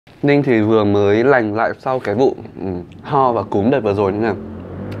Ninh thì vừa mới lành lại sau cái vụ ho và cúm đợt vừa rồi nên là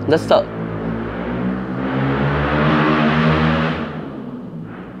rất sợ.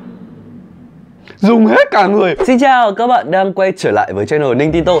 Dùng hết cả người. Xin chào, các bạn đang quay trở lại với channel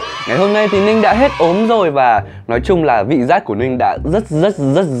Ninh Tito. Ngày hôm nay thì Ninh đã hết ốm rồi và nói chung là vị giác của Ninh đã rất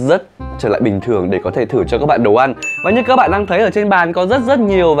trở lại bình thường để có thể thử cho các bạn đồ ăn. Và như các bạn đang thấy ở trên bàn có rất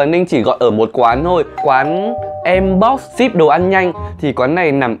nhiều và Ninh chỉ gọi ở một quán thôi. Quán Mbox Ship đồ ăn nhanh. Thì quán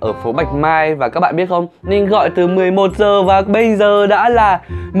này nằm ở phố Bạch Mai và các bạn biết không, Ninh gọi từ 11 giờ và bây giờ đã là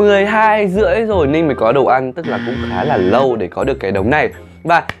 12 rưỡi rồi Ninh mới có đồ ăn, tức là cũng khá là lâu để có được cái đống này.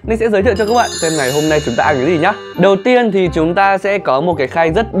 Và Ninh sẽ giới thiệu cho các bạn xem ngày hôm nay chúng ta ăn cái gì nhá. Đầu tiên thì chúng ta sẽ có một cái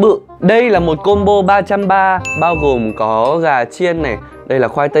khay rất bự. Đây là một combo 330, bao gồm có gà chiên này, đây là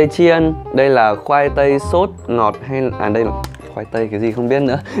khoai tây chiên, đây là khoai tây sốt ngọt hay đây là khoai tây cái gì không biết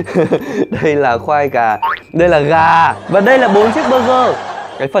nữa. Đây là khoai gà, đây là gà và đây là 4 chiếc burger.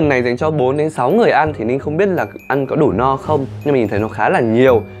 Cái phần này dành cho 4 đến 6 người ăn thì Ninh không biết là ăn có đủ no không, nhưng mà nhìn thấy nó khá là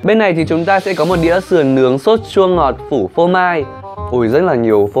nhiều. Bên này thì chúng ta sẽ có một đĩa sườn nướng sốt chua ngọt phủ phô mai. Ui, rất là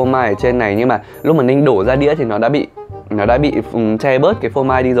nhiều phô mai ở trên này, nhưng mà lúc mà Ninh đổ ra đĩa thì nó đã bị che bớt cái phô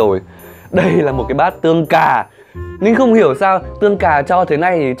mai đi rồi. Đây là một cái bát tương cà. Ninh không hiểu sao tương cà cho thế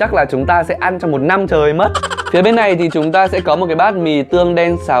này thì chắc là chúng ta sẽ ăn trong 1 năm trời mất. Phía bên này thì chúng ta sẽ có một cái bát mì tương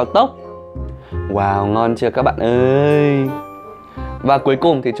đen xào tốc. Wow, ngon chưa các bạn ơi. Và cuối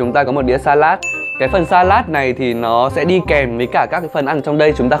cùng thì chúng ta có một đĩa salad. Cái phần salad này thì nó sẽ đi kèm với cả các cái phần ăn trong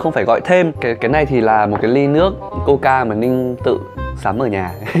đây, chúng ta không phải gọi thêm. Cái này thì là một cái ly nước Coca mà Ninh tự sắm ở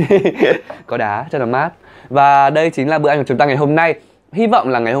nhà. Có đá cho nó mát. Và đây chính là bữa ăn của chúng ta ngày hôm nay. Hy vọng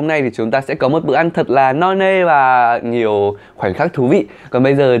là ngày hôm nay thì chúng ta sẽ có một bữa ăn thật là no nê và nhiều khoảnh khắc thú vị. Còn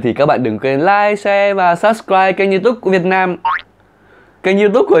bây giờ thì các bạn đừng quên like, share và subscribe kênh YouTube của Việt Nam, kênh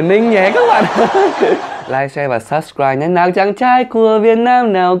YouTube của Ninh nhé các bạn. Like, share và subscribe nhé. Nào chàng trai của Việt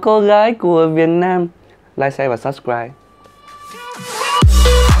Nam, nào cô gái của Việt Nam. Like, share và subscribe.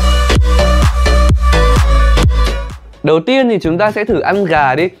 Đầu tiên thì chúng ta sẽ thử ăn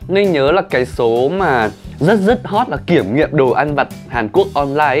gà đi. Ninh nhớ là cái số mà rất hot là kiểm nghiệm đồ ăn vặt Hàn Quốc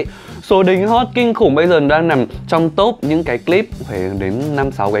online ấy. Số đính hot kinh khủng, bây giờ đang nằm trong top những cái clip, phải đến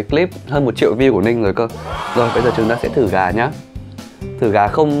 5-6 cái clip, hơn 1 triệu view của Ninh rồi cơ. Rồi bây giờ chúng ta sẽ thử gà nhá. Thử gà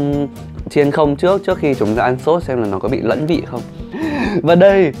không chiên không trước khi chúng ta ăn sốt xem là nó có bị lẫn vị không. Và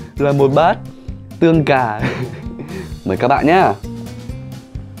đây là một bát tương cà. Mời các bạn nhá.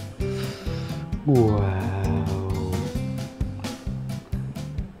 Wow.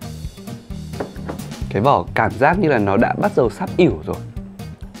 Cái vỏ cảm giác như là nó đã bắt đầu sắp ỉu rồi.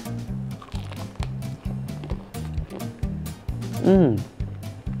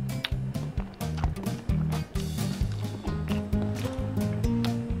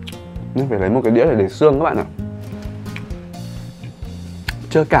 Nhưng phải lấy một cái đĩa để xương các bạn ạ.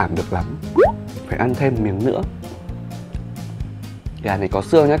 Chưa cảm được lắm, phải ăn thêm miếng nữa. Gà này có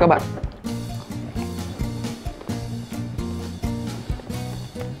xương nhé các bạn.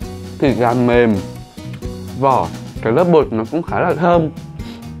 Thịt gà mềm, vỏ, cái lớp bột nó cũng khá là thơm.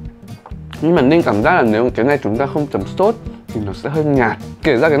 Nhưng mà Ninh cảm giác là nếu cái này chúng ta không chấm sốt thì nó sẽ hơi nhạt.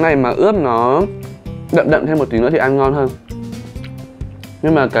 Kể ra cái này mà ướp nó đậm thêm một tí nữa thì ăn ngon hơn.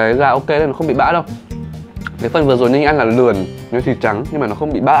 Nhưng mà cái gà ok nên nó không bị bã đâu. Cái phần vừa rồi Ninh ăn là lườn, như thịt trắng nhưng mà nó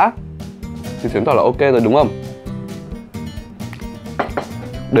không bị bã thì chứng tỏ là ok rồi đúng không?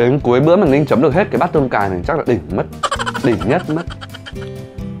 Đến cuối bữa mà Ninh chấm được hết cái bát tôm cà này chắc là đỉnh nhất mất.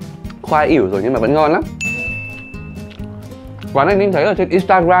 Khoai ỉu rồi nhưng mà vẫn ngon lắm. Quán này Ninh thấy ở trên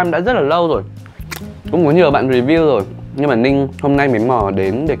Instagram đã rất là lâu rồi, cũng có nhiều bạn review rồi, nhưng mà Ninh hôm nay mới mò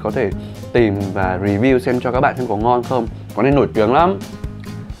đến để có thể tìm và review xem cho các bạn xem có ngon không. Quán này nổi tiếng lắm.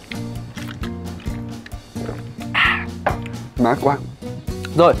 Mát quá.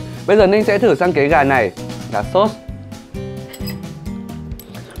 Rồi, bây giờ Ninh sẽ thử sang cái gà này, gà sốt.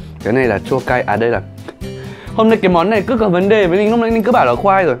 Cái này là chua cay, đây là hôm nay cái món này cứ có vấn đề với Ninh, lúc nãy Ninh cứ bảo là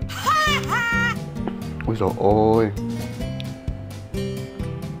khoai rồi. Ôi dồi ôi.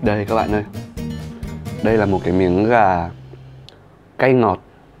 Đây các bạn ơi. Đây là một cái miếng gà cay ngọt.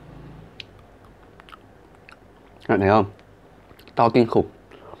 Các bạn thấy không? To kinh khủng.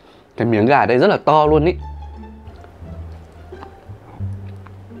 Cái miếng gà đây rất là to luôn ý.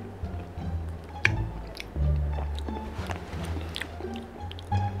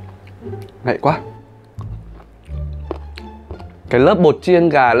 Ngậy quá. Cái lớp bột chiên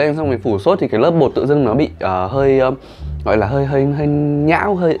gà lên xong rồi phủ sốt thì cái lớp bột tự dưng nó bị hơi gọi là hơi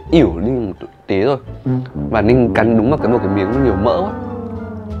nhão, hơi ỉu đi một tí rồi. Và Ninh cắn đúng vào một cái miếng nó nhiều mỡ quá.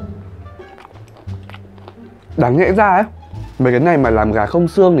 Đáng nhẽ ra ấy, mấy cái này mà làm gà không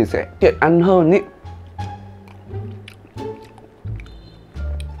xương thì sẽ tiện ăn hơn ý.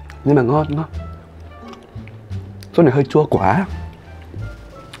 Nhưng mà ngon, ngon. Sốt này hơi chua quá.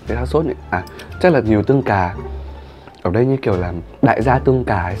 Cái là sốt này, à chắc là nhiều tương cà. Ở đây như kiểu là đại gia tương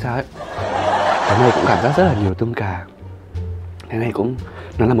cà hay sao ấy. Cái này cũng cảm giác rất là nhiều tương cà. Cái này cũng,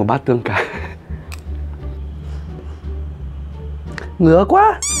 nó là một bát tương cà. Ngứa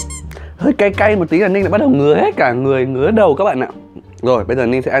quá. Hơi cay cay một tí là Ninh lại bắt đầu ngứa hết cả người, ngứa đầu các bạn ạ. Rồi bây giờ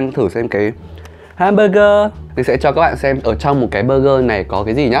Ninh sẽ ăn thử xem cái hamburger. Ninh sẽ cho các bạn xem ở trong một cái burger này có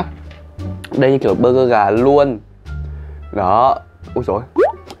cái gì nhá. Đây như kiểu burger gà luôn. Đó. Ui dồi.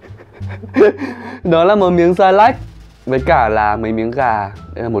 Đó là một miếng xà lách với cả là mấy miếng gà.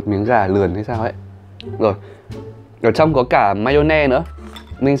 Đây là một miếng gà lườn hay sao ấy. Rồi ở trong có cả mayonnaise nữa.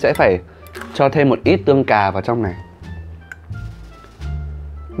 Ninh sẽ phải cho thêm một ít tương cà vào trong này.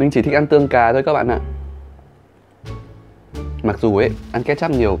 Ninh chỉ thích ăn tương cà thôi các bạn ạ. Mặc dù ấy, ăn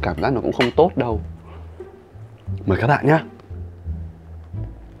ketchup nhiều cảm giác nó cũng không tốt đâu. Mời các bạn nhá.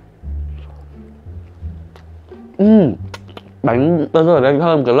 Bánh burger ở đây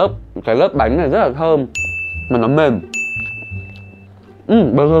thơm, cái lớp bánh này rất là thơm. Mà nó mềm.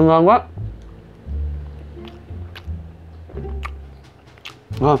 Burger ngon quá.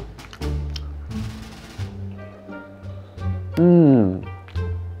 Ngon.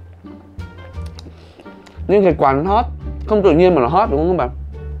 Nhưng cái quán hot, không tự nhiên mà nó hot đúng không các bạn?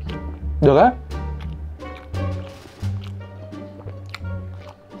 Được á.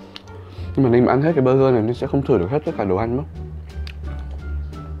 Nhưng mà Ninh mà ăn hết cái burger này Ninh sẽ không thử được hết tất cả đồ ăn mất.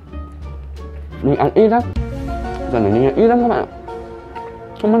 Ninh ăn ít lắm. Giờ này Ninh ăn ít lắm các bạn ạ.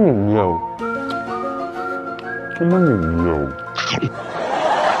 Không ăn nhiều. Không ăn nhiều.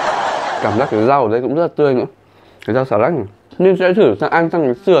 Cảm giác cái rau ở đây cũng rất là tươi nữa. Cái rau xà lách này. Ninh sẽ thử sang ăn sang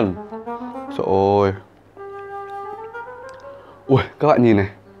cái sườn. Trời ơi. Ui các bạn nhìn này.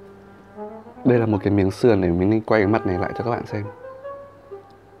 Đây là một cái miếng sườn này. Mình Ninh quay cái mặt này lại cho các bạn xem.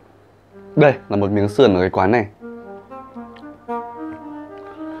 Đây là một miếng sườn ở cái quán này.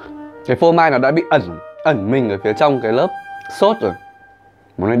 Cái phô mai nó đã bị ẩn mình ở phía trong cái lớp sốt rồi.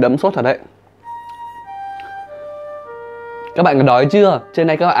 Món này đẫm sốt thật đấy. Các bạn có đói chưa? Trên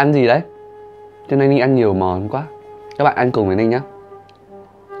đây các bạn ăn gì đấy? Trên đây Ninh ăn nhiều món quá. Các bạn ăn cùng với Ninh nhá.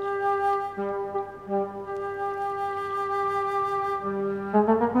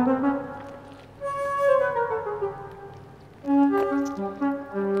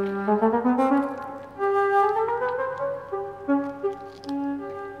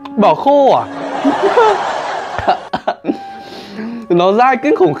 Bỏ khô à? Nó dai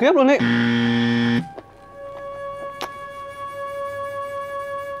kinh khủng khiếp luôn ấy.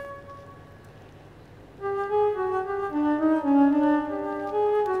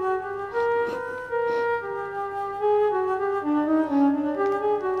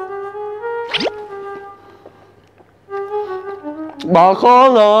 Bỏ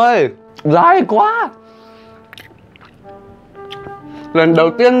khô rồi. Dai quá. Lần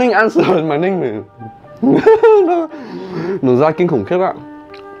đầu tiên Ninh ăn sườn mà Ninh này nó dai kinh khủng khiếp ạ.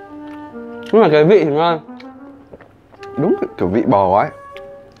 Nhưng mà cái vị thì ngon. Đúng kiểu vị bò ấy.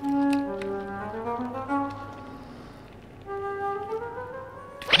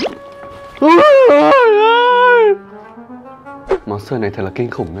 Món sườn này thật là kinh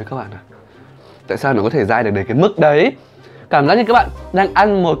khủng đấy các bạn ạ. Tại sao nó có thể dai được đến cái mức đấy? Cảm giác như các bạn đang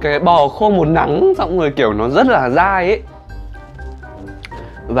ăn một cái bò khô một nắng, xong rồi kiểu nó rất là dai ấy.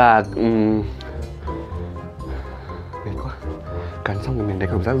 Và mệt quá. Cắn xong rồi mình thấy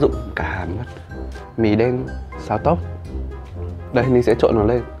cảm giác rụng cả hàm mất. Mì đen xào tóc. Đây mình sẽ trộn nó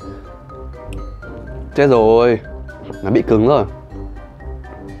lên. Chết rồi. Nó bị cứng rồi.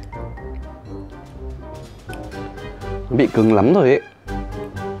 Nó bị cứng lắm rồi ấy.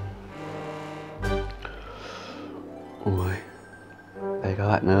 Ôi. Đây các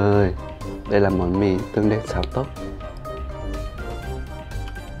bạn ơi. Đây là món mì tương đen xào tóc.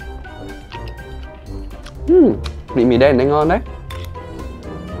 Vị mì đen đấy ngon đấy.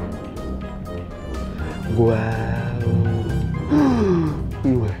 Wow.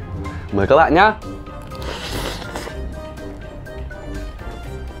 Mời các bạn nhá.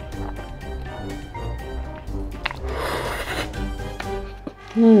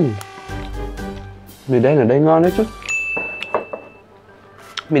 Mì đen ở đây ngon đấy chứ.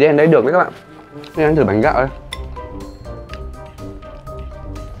 Mì đen ở đây được đấy các bạn. Nên ăn thử bánh gạo đây.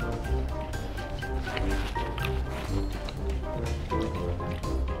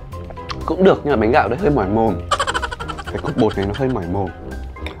 Cũng được nhưng mà bánh gạo đấy hơi mỏi mồm. Cái cục bột này nó hơi mỏi mồm.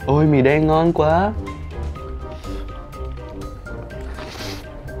 Ôi mì đen ngon quá.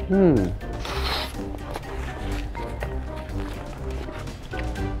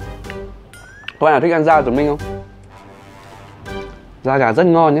 Các bạn nào thích ăn rau giống mình không? Da gà rất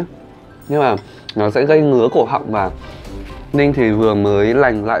ngon nhé, nhưng mà nó sẽ gây ngứa cổ họng. Và Ninh thì vừa mới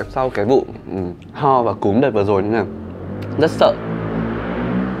lành lại sau cái vụ ho và cúm đợt vừa rồi nên là rất sợ.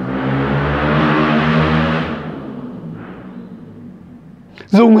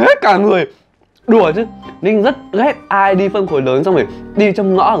 Dùng hết cả người. Đùa chứ, Ninh rất ghét ai đi phân khối lớn xong rồi đi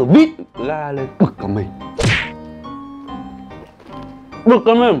trong ngõ rồi vít ga lên bực cả mình. Bực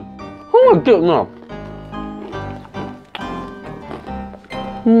cả mình, không phải chịu nào.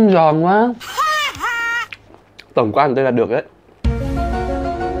 Giòn quá. Tổng quan đây là được đấy.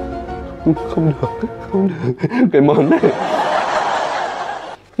 Không được, không được. Cái món này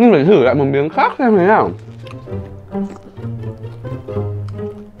nhưng phải thử lại một miếng khác xem thế nào.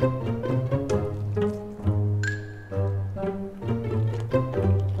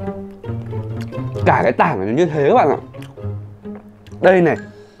 Cả cái tảng này như thế các bạn ạ. Đây này,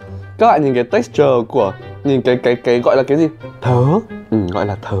 các bạn nhìn cái texture của, nhìn cái gọi là cái gì? Thớ. Gọi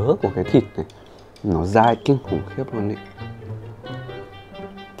là thớ của cái thịt này. Nó dai kinh khủng khiếp luôn ý.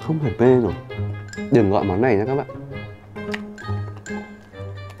 Không phải mê rồi. Đừng gọi món này nha các bạn.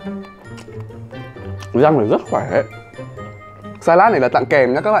 Răng này rất khỏe ấy. Salad này là tặng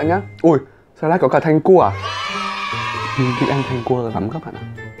kèm nhá các bạn nhá. Ui, salad có cả thanh cua à? Mình thích ăn thanh cua lắm các bạn ạ.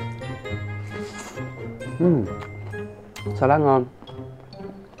 Salad ngon.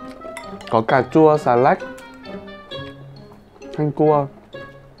 Có cà chua, xà lách, thanh cua.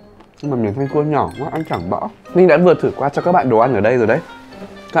 Nhưng mà miếng thanh cua nhỏ quá, ăn chẳng bỏ. Ninh đã vừa thử qua cho các bạn đồ ăn ở đây rồi đấy.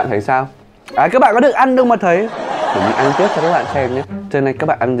 Các bạn thấy sao? Các bạn có được ăn đâu mà thấy. Để mình ăn tiếp cho các bạn xem nhé. Trên này các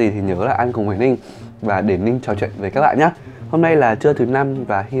bạn ăn gì thì nhớ là ăn cùng với Ninh. Và để Ninh trò chuyện với các bạn nhé. Hôm nay là trưa thứ 5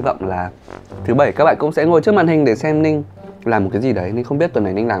 và hy vọng là thứ 7 các bạn cũng sẽ ngồi trước màn hình để xem Ninh làm một cái gì đấy. Ninh không biết tuần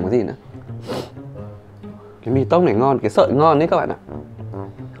này Ninh làm cái gì nữa. Cái mì tôm này ngon, cái sợi ngon đấy các bạn ạ.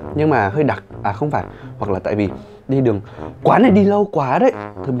 Nhưng mà hơi đặc, không phải. Hoặc là tại vì đi đường, quán này đi lâu quá đấy.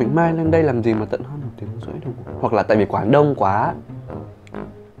 Từ Bạch Mai lên đây làm gì mà tận hơn 1 tiếng rưỡi đồng hồ. Hoặc là tại vì quán đông quá.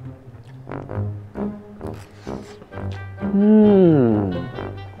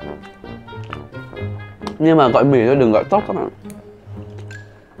 Nhưng mà gọi mì thôi, đừng gọi tóc các bạn.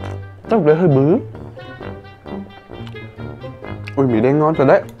 Tóc đấy hơi bứ. Ui, mì đen ngon thật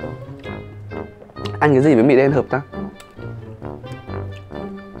đấy. Ăn cái gì với mì đen hợp ta?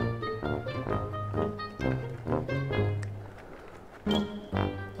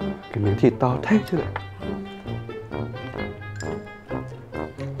 Cái miếng thịt to thế chứ lại.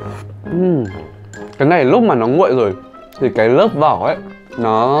 Cái này lúc mà nó nguội rồi thì cái lớp vỏ ấy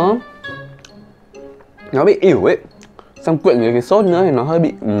nó bị ỉu ấy. Xong quyện với cái sốt nữa thì nó hơi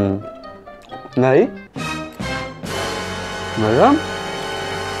bị ngấy. Ngấy lắm.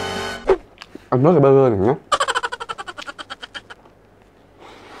 Ăn nốt cái burger này nhá.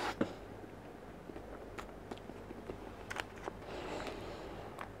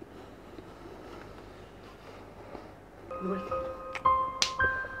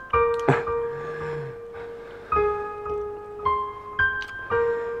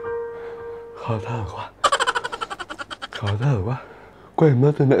 Khó thở quá. Khó thở quá. Quên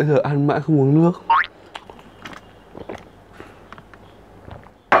mất từ nãy giờ ăn mãi không uống nước.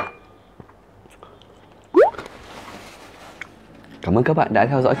 Cảm ơn các bạn đã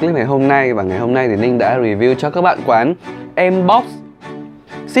theo dõi clip ngày hôm nay. Và ngày hôm nay thì Ninh đã review cho các bạn quán Mbox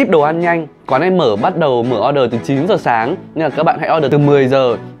Ship đồ ăn nhanh. Quán này bắt đầu mở order từ 9 giờ sáng. Nên là các bạn hãy order từ 10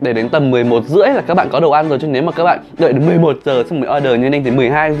 giờ để đến tầm 11 rưỡi là các bạn có đồ ăn rồi. Chứ nếu mà các bạn đợi đến 11 giờ xong mới order như Ninh thì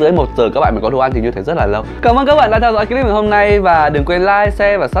 12 rưỡi 1 giờ các bạn mới có đồ ăn thì như thế rất là lâu. Cảm ơn các bạn đã theo dõi clip ngày hôm nay. Và đừng quên like,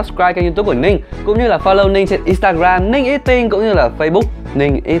 share và subscribe kênh YouTube của Ninh. Cũng như là follow Ninh trên Instagram Ninh Eating, cũng như là Facebook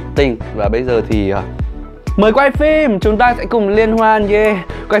Ninh Eating. Và bây giờ thì mời quay phim, chúng ta sẽ cùng liên hoan.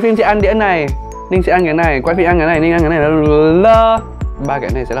 Quay phim sẽ ăn đĩa này, Ninh sẽ ăn cái này, quay phim ăn cái này, Ninh ăn cái này. Ba cái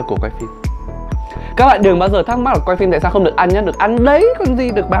này sẽ là của quay phim. Các bạn đừng bao giờ thắc mắc là quay phim tại sao không được ăn nhá. Được ăn đấy, còn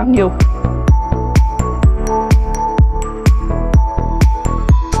gì được bao nhiêu.